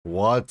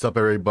What's up,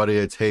 everybody?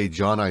 It's Hey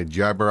John. I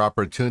jabber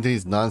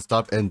opportunities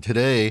nonstop, and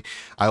today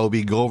I will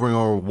be going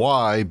over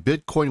why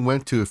Bitcoin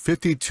went to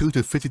 52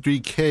 to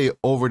 53K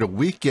over the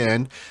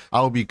weekend.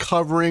 I will be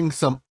covering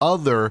some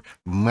other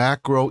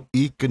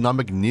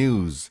macroeconomic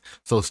news,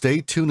 so stay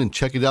tuned and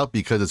check it out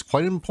because it's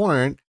quite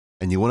important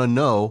and you want to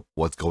know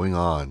what's going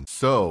on.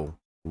 So,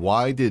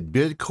 why did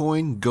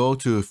Bitcoin go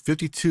to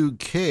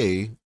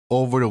 52K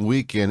over the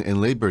weekend in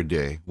Labor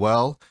Day?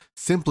 Well,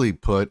 simply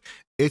put,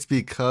 it's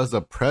because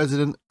the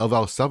president of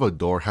El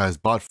Salvador has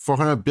bought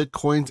 400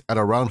 Bitcoins at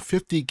around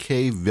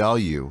 50K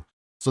value.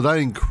 So that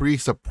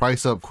increased the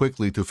price up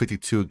quickly to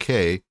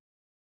 52K.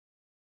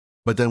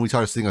 But then we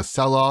started seeing a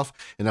sell-off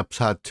and a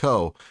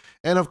plateau.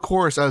 And of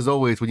course, as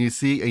always, when you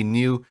see a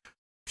new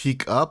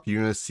peak up,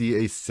 you're going to see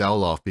a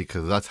sell-off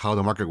because that's how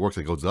the market works.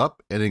 It goes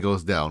up and it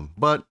goes down.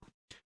 But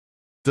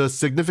the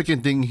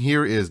significant thing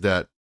here is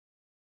that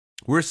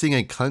we're seeing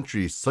a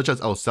country such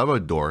as El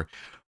Salvador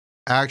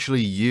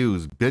actually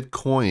use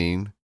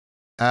Bitcoin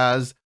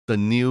as the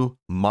new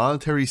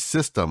monetary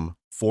system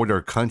for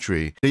their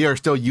country. They are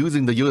still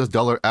using the US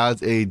dollar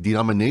as a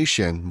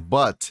denomination,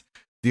 but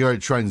they are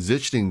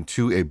transitioning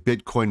to a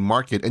Bitcoin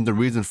market. And the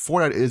reason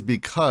for that is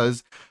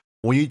because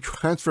when you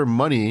transfer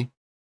money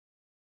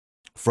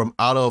from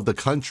out of the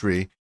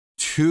country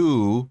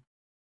to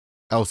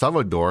El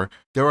Salvador,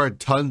 there are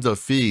tons of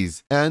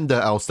fees. And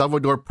the El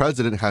Salvador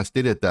president has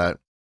stated that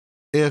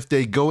if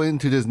they go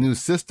into this new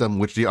system,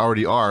 which they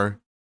already are,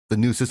 the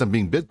new system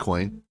being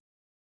Bitcoin,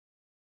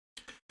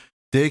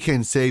 they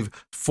can save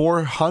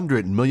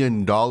 $400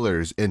 million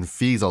in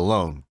fees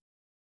alone.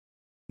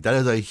 That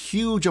is a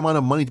huge amount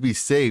of money to be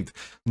saved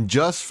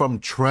just from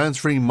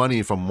transferring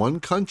money from one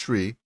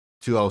country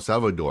to El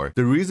Salvador.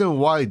 The reason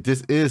why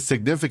this is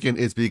significant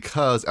is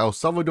because El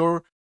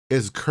Salvador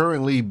is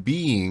currently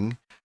being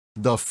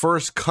the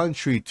first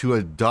country to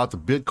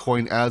adopt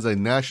Bitcoin as a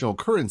national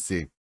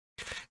currency,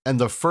 and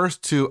the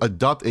first to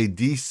adopt a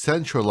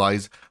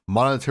decentralized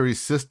monetary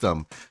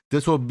system.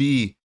 This will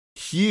be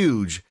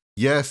huge.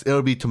 Yes,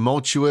 it'll be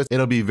tumultuous.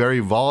 It'll be very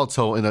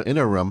volatile in the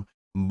interim,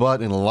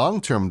 but in the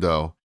long term,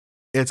 though,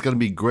 it's going to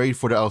be great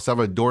for the El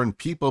Salvadoran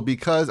people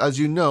because, as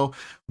you know,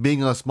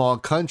 being a small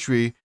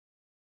country,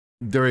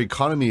 their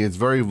economy is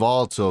very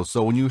volatile.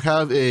 So when you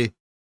have a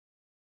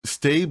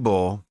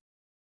stable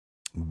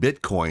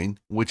Bitcoin,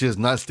 which is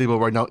not stable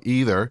right now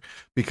either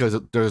because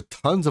there's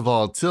tons of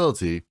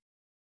volatility,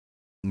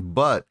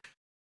 but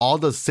all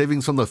the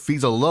savings from the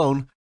fees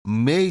alone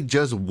may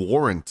just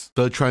warrant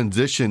the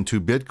transition to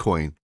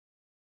Bitcoin.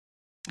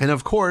 And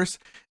of course,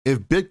 if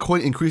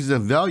Bitcoin increases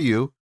in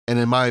value, and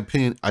in my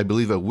opinion, I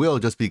believe it will,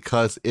 just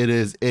because it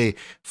is a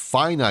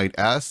finite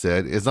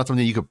asset, it's not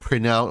something you could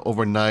print out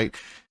overnight.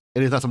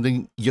 It is not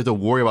something you have to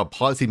worry about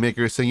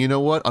policymakers saying, you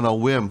know what, on a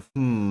whim,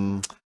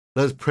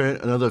 let's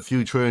print another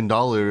few $1 trillion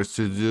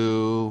to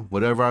do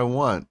whatever I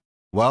want.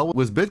 Well,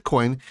 with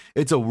Bitcoin,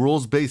 it's a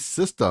rules-based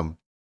system.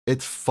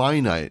 It's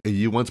finite. If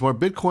you want more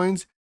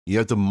Bitcoins, you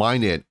have to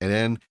mine it. And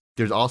then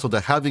there's also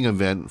the halving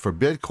event for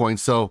Bitcoin.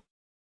 So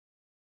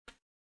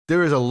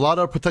there is a lot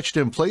of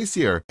protection in place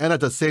here. And at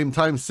the same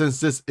time, since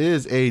this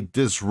is a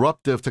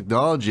disruptive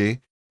technology,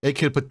 it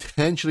could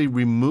potentially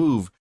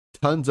remove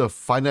tons of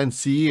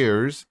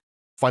financiers,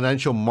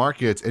 financial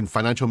markets, and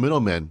financial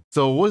middlemen.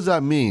 So what does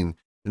that mean?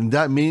 And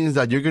that means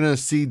that you're going to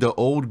see the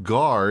old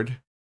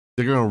guard,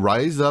 they're going to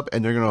rise up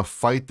and they're going to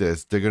fight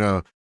this. They're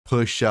going to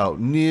push out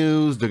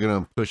news, they're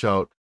going to push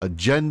out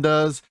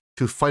agendas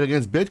to fight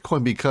against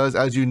Bitcoin because,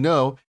 as you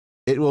know,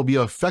 it will be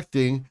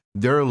affecting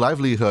their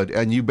livelihood.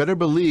 And you better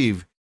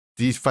believe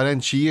these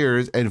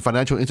financiers and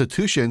financial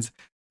institutions,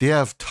 they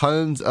have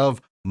tons of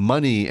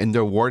money in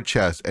their war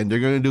chest, and they're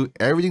going to do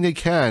everything they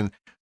can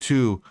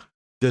to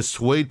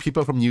dissuade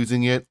people from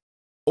using it,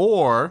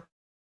 or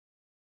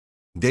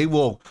they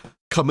will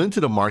come into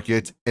the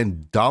market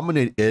and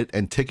dominate it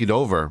and take it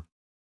over.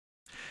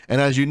 And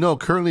as you know,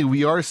 currently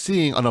we are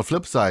seeing, on the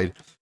flip side,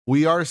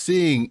 we are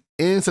seeing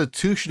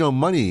institutional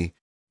money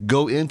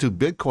go into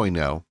Bitcoin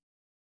now.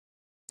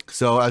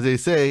 So as they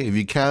say, if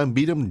you can't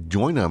beat them,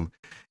 join them.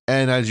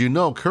 And as you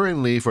know,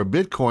 currently for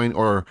Bitcoin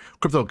or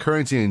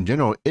cryptocurrency in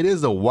general, it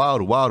is the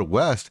wild, wild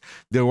west.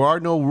 There are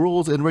no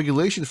rules and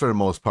regulations for the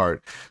most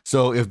part.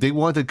 So if they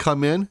want to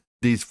come in,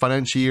 these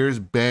financiers,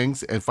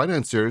 banks, and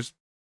financiers,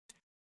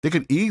 they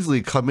could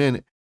easily come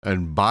in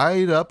and buy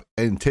it up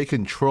and take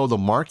control of the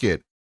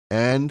market.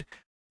 And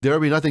there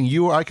will be nothing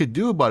you or I could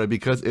do about it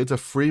because it's a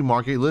free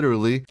market,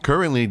 literally.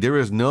 Currently, there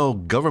is no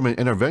government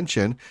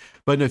intervention,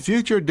 but in the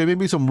future, there may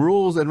be some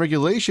rules and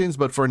regulations,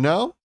 but for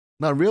now,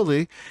 not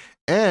really.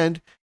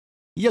 And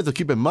you have to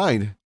keep in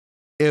mind,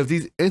 if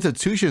these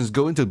institutions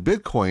go into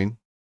Bitcoin,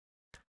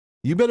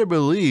 you better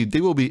believe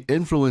they will be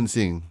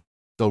influencing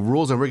the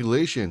rules and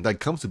regulation that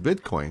comes to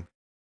Bitcoin.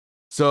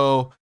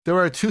 So there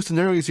are two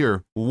scenarios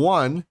here.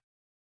 One,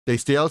 they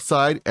stay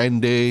outside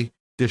and they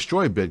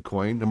destroy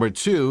Bitcoin. Number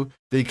two,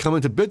 they come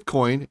into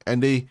Bitcoin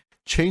and they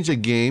change the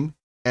game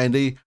and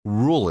they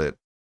rule it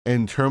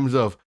in terms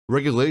of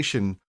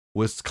regulation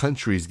with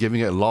countries, giving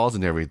it laws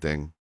and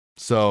everything.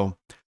 So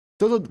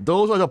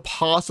those are the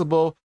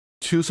possible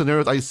two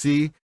scenarios I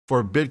see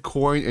for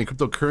Bitcoin and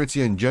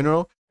cryptocurrency in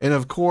general. And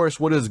of course,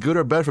 what is good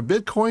or bad for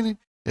Bitcoin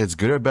is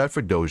good or bad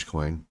for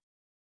Dogecoin.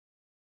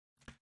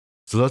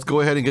 So let's go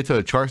ahead and get to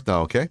the charts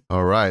now, okay?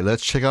 All right,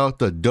 let's check out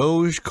the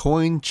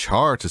Dogecoin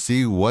chart to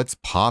see what's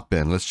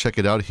popping. Let's check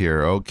it out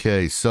here.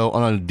 Okay, so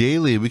on a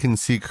daily, we can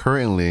see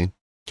currently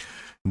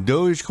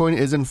Dogecoin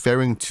isn't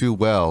faring too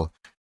well.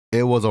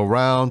 It was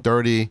around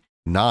 39.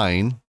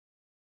 And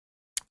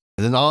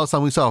then all of a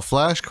sudden we saw a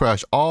flash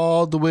crash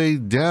all the way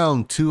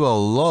down to a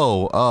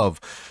low of,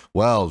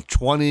 well,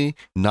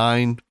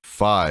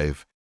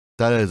 29.5.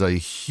 That is a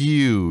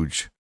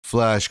huge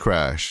flash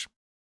crash.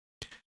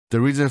 The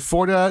reason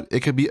for that,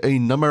 it could be a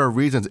number of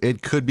reasons.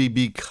 It could be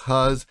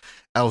because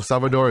El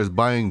Salvador is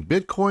buying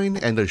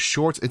Bitcoin and the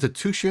shorts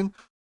institution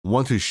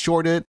want to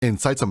short it,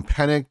 incite some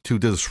panic to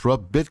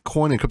disrupt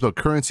Bitcoin and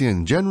cryptocurrency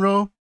in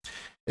general.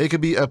 It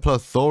could be a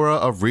plethora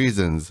of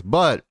reasons,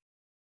 but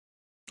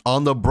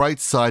on the bright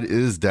side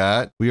is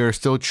that we are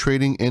still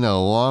trading in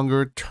a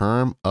longer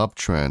term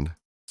uptrend.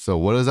 So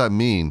what does that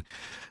mean?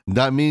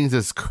 That means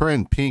this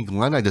current pink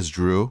line I just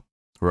drew,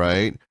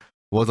 right,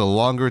 was a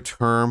longer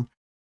term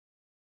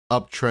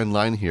uptrend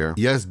line here.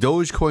 Yes,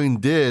 Dogecoin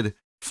did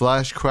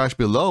flash crash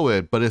below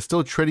it, but it's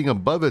still trading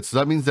above it. So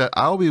that means that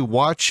I'll be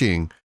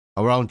watching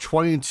around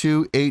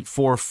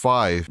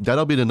 22,845.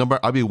 That'll be the number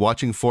I'll be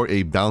watching for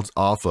a bounce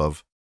off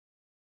of.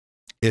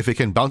 If it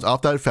can bounce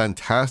off that,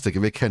 fantastic.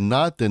 If it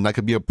cannot, then that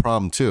could be a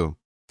problem too.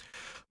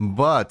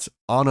 But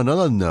on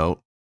another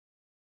note,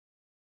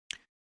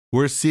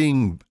 we're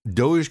seeing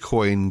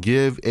Dogecoin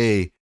give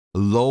a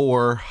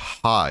lower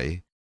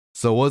high.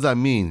 So what does that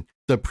mean?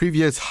 The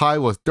previous high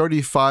was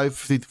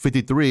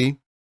 35.53,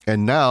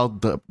 and now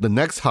the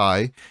next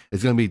high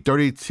is going to be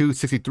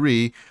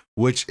 32.63,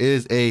 which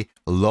is a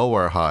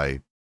lower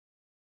high.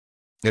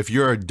 If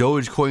you're a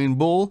Dogecoin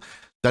bull,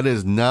 that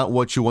is not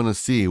what you want to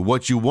see.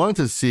 What you want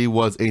to see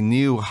was a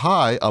new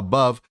high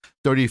above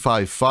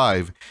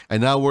 35.5,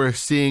 and now we're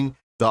seeing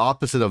the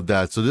opposite of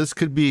that. So this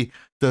could be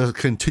the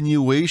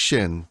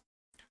continuation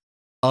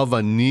of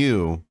a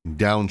new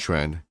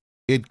downtrend.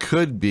 It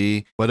could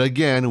be, but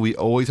again, we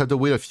always have to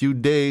wait a few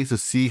days to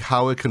see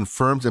how it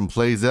confirms and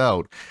plays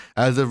out.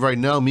 As of right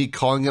now, me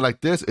calling it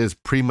like this is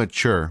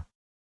premature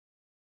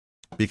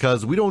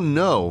because we don't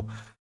know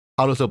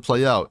how this will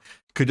play out.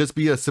 Could this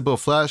be a simple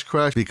flash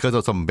crash because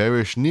of some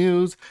bearish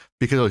news,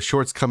 because of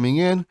shorts coming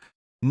in?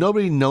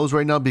 Nobody knows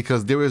right now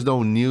because there is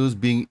no news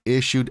being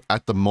issued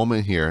at the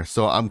moment here.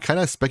 So I'm kind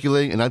of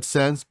speculating in that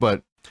sense,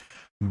 but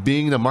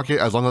being in the market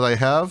as long as I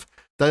have,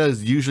 that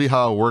is usually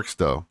how it works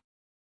though.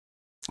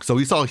 So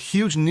we saw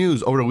huge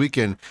news over the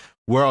weekend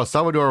where El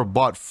Salvador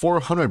bought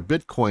 400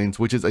 Bitcoins,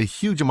 which is a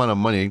huge amount of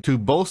money, to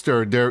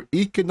bolster their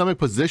economic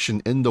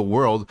position in the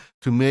world,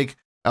 to make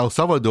El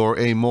Salvador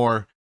a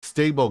more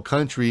stable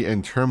country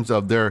in terms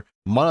of their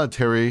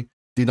monetary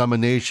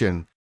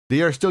denomination.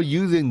 They are still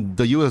using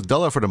the US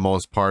dollar for the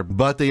most part,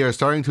 but they are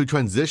starting to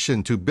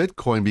transition to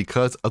Bitcoin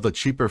because of the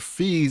cheaper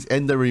fees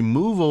and the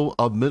removal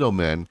of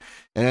middlemen.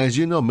 And as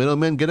you know,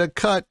 middlemen get a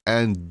cut,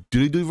 and do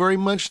they do very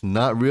much?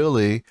 Not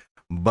really.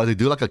 But they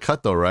do like a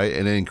cut though, right?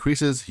 And it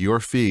increases your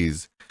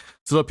fees.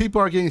 So the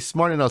people are getting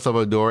smart in El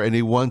Salvador and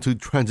they want to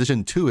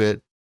transition to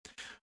it.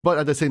 But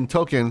at the same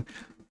token,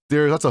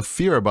 there's lots of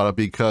fear about it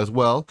because,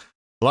 well,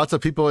 lots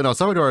of people in El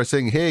Salvador are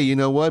saying, hey, you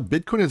know what?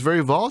 Bitcoin is very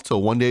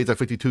volatile. One day it's at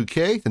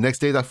 52K, the next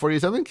day it's at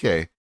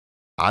 47K.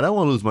 I don't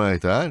want to lose money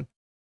like that.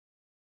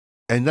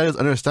 And that is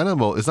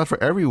understandable. It's not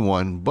for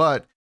everyone,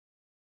 but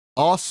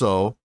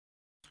also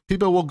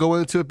people will go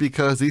into it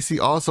because they see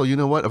also, you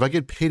know what, if I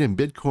get paid in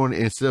Bitcoin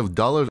instead of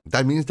dollars,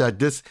 that means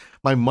that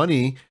my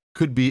money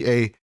could be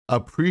a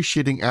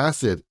appreciating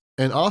asset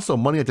and also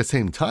money at the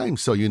same time.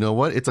 So you know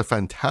what, it's a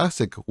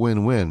fantastic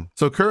win-win.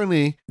 So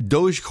currently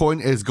Dogecoin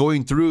is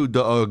going through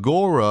the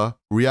Agora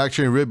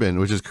reaction ribbon,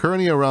 which is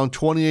currently around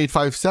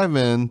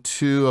 28.57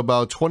 to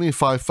about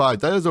 25.5.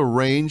 That is a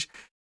range.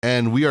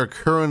 And we are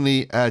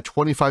currently at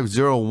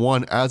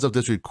 25.01 as of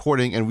this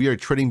recording, and we are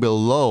trading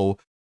below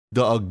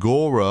the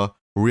Agora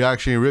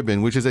reaction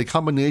ribbon, which is a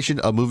combination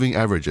of moving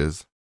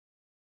averages.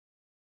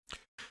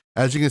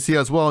 As you can see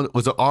as well,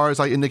 with the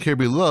RSI indicator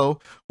below,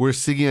 we're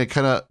seeing it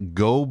kind of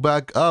go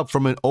back up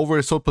from an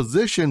oversold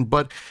position,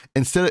 but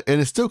instead,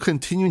 and it's still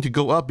continuing to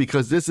go up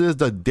because this is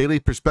the daily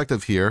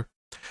perspective here,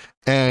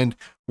 and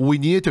we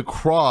needed to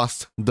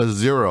cross the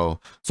zero.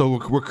 So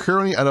we're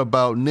currently at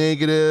about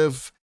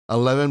negative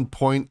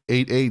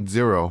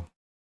 11.880,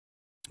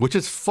 which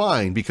is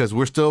fine because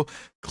we're still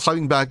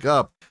climbing back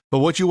up. But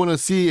what you want to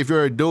see if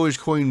you're a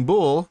Dogecoin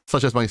bull,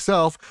 such as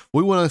myself,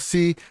 we want to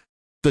see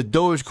the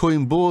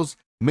Dogecoin bulls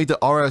make the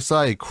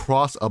RSI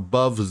cross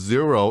above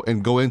zero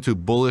and go into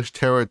bullish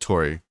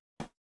territory.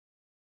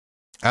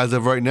 As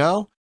of right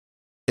now,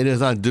 it is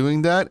not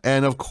doing that.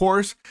 And of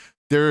course,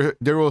 there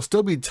will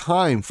still be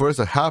time for this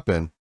to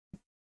happen.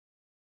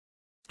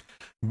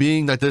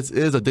 Being that this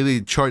is a daily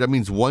chart, that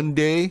means one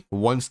day,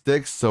 one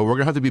sticks. So we're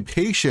going to have to be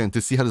patient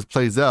to see how this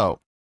plays out.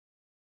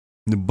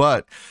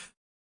 But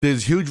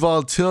There's huge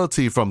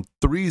volatility from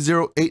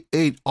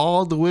 3088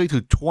 all the way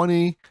to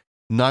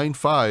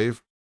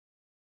 2095.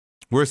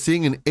 We're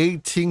seeing an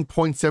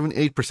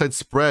 18.78%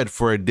 spread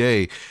for a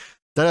day.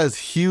 That has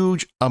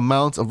huge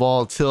amounts of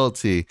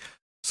volatility.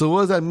 So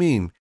what does that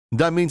mean?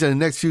 That means in the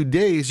next few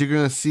days, you're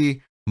going to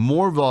see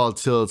more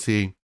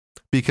volatility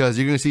because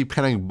you're going to see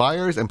panic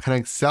buyers and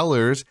panic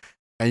sellers,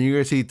 and you're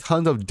going to see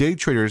tons of day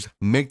traders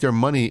make their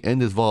money in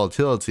this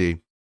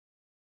volatility.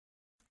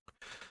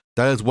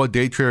 That is what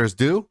day traders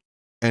do,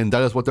 and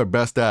that is what they're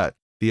best at.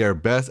 They are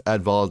best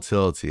at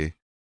volatility.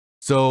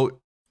 So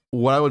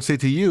what I would say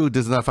to you,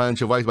 this is not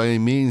financial advice by any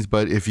means,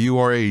 but if you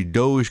are a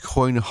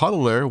Dogecoin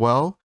hodler,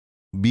 well,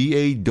 be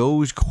a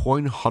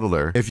Dogecoin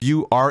hodler. If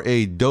you are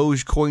a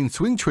Dogecoin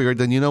swing trader,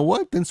 then you know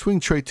what? Then swing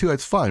trade too.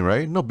 That's fine,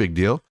 right? No big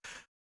deal.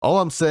 All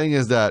I'm saying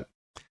is that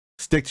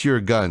stick to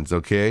your guns,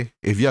 okay?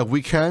 If you have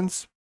weak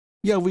hands,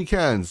 you have weak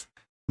hands.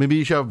 Maybe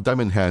you should have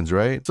diamond hands,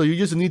 right? So you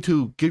just need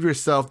to give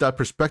yourself that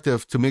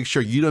perspective to make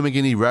sure you don't make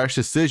any rash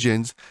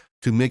decisions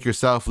to make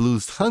yourself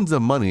lose tons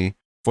of money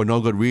for no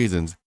good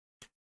reasons.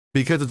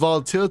 Because the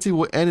volatility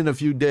will end in a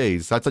few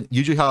days. That's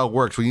usually how it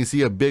works. When you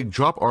see a big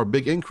drop or a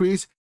big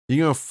increase,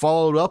 you're going to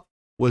follow it up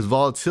with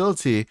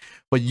volatility,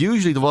 but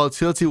usually the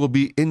volatility will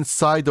be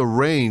inside the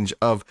range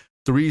of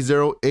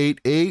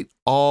 3088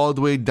 all the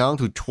way down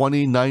to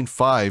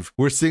 2095.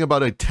 We're seeing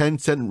about a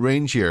 10-cent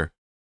range here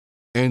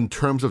in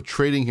terms of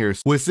trading here.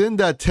 Within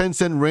that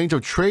 10-cent range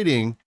of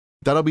trading,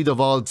 that'll be the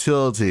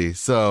volatility.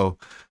 So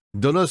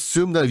don't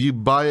assume that if you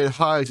buy it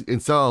high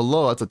and sell it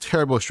low, that's a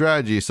terrible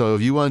strategy. So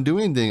if you want to do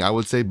anything, I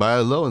would say buy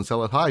it low and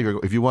sell it high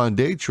if you want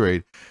to day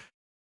trade.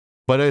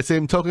 But at the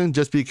same token,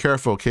 just be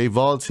careful, okay?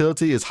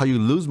 Volatility is how you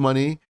lose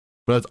money,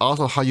 but it's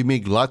also how you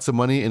make lots of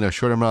money in a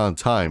short amount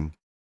of time.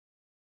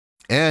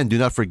 And do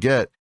not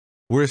forget,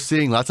 we're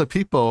seeing lots of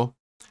people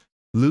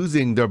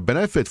losing their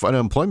benefits for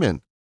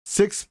unemployment.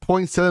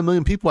 6.7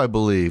 million people, I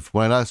believe,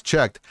 when I last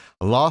checked,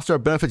 lost their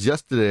benefits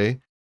yesterday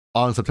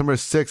on September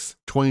 6th,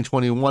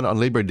 2021 on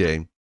Labor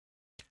Day.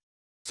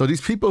 So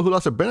these people who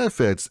lost their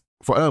benefits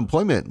for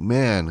unemployment,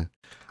 man,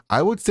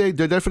 I would say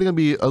they're definitely going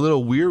to be a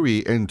little weary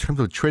in terms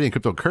of trading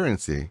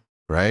cryptocurrency,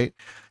 right?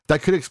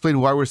 That could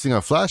explain why we're seeing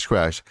a flash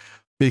crash,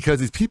 because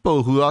these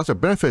people who lost their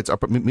benefits, are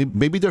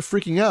maybe they're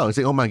freaking out and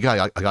saying, oh my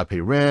God, I got to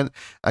pay rent,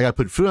 I got to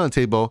put food on the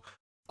table,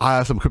 I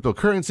have some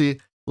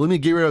cryptocurrency, let me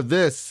get rid of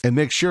this and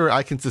make sure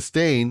I can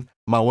sustain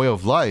my way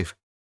of life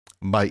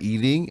by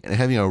eating and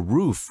having a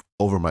roof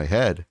over my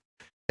head.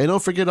 And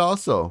don't forget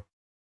also,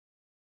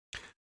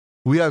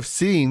 we have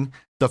seen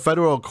the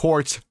federal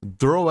courts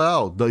throw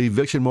out the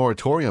eviction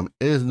moratorium.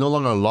 It is no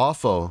longer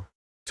lawful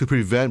to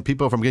prevent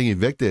people from getting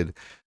evicted.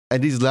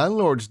 And these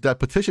landlords that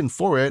petitioned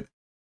for it,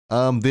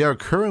 they are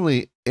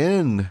currently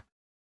in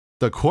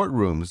the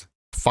courtrooms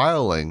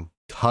filing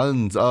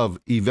tons of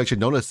eviction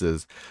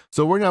notices.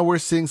 So we're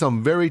seeing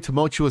some very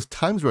tumultuous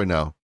times right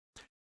now.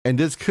 And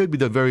this could be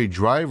the very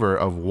driver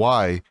of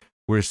why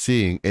we're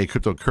seeing a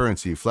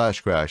cryptocurrency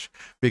flash crash.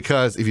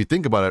 Because if you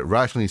think about it,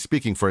 rationally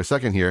speaking for a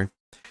second here,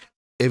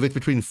 if it's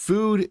between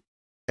food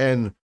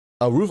and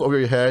a roof over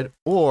your head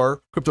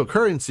or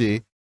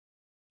cryptocurrency,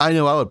 I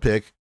know I would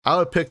pick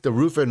the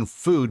roof and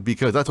food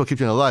because that's what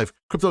keeps you alive.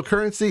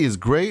 Cryptocurrency is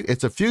great.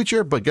 It's a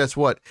future, but guess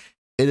what?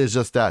 It is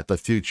just that, the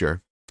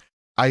future.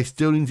 I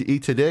still need to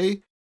eat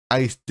today.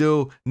 I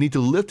still need to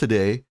live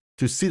today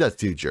to see that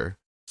future.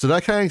 So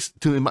that kind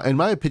of, in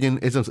my opinion,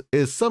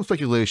 is some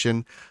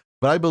speculation,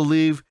 but I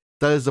believe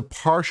that is a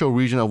partial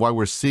reason of why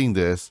we're seeing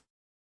this,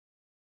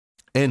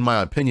 in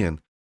my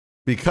opinion.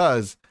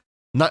 Because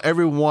not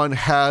everyone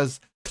has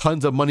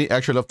tons of money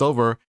extra left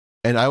over.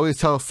 And I always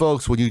tell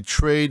folks, when you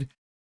trade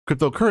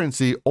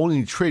cryptocurrency,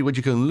 only trade what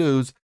you can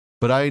lose.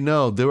 But I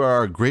know there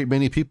are a great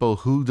many people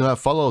who do not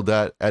follow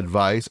that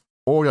advice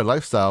or their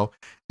lifestyle,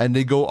 and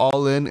they go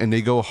all in and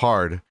they go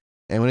hard.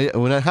 And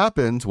when that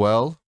happens,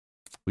 well,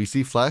 we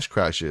see flash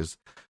crashes.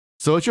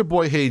 So it's your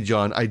boy, Hey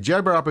John. I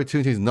jabber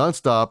opportunities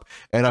nonstop,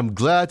 and I'm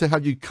glad to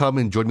have you come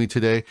and join me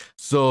today.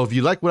 So if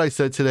you like what I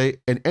said today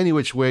in any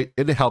which way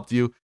it helped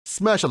you,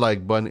 smash a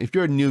like button. If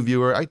you're a new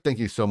viewer, I thank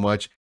you so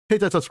much.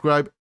 Hit that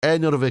subscribe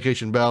and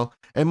notification bell.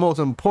 And most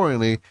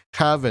importantly,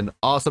 have an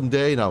awesome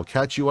day, and I'll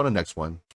catch you on the next one.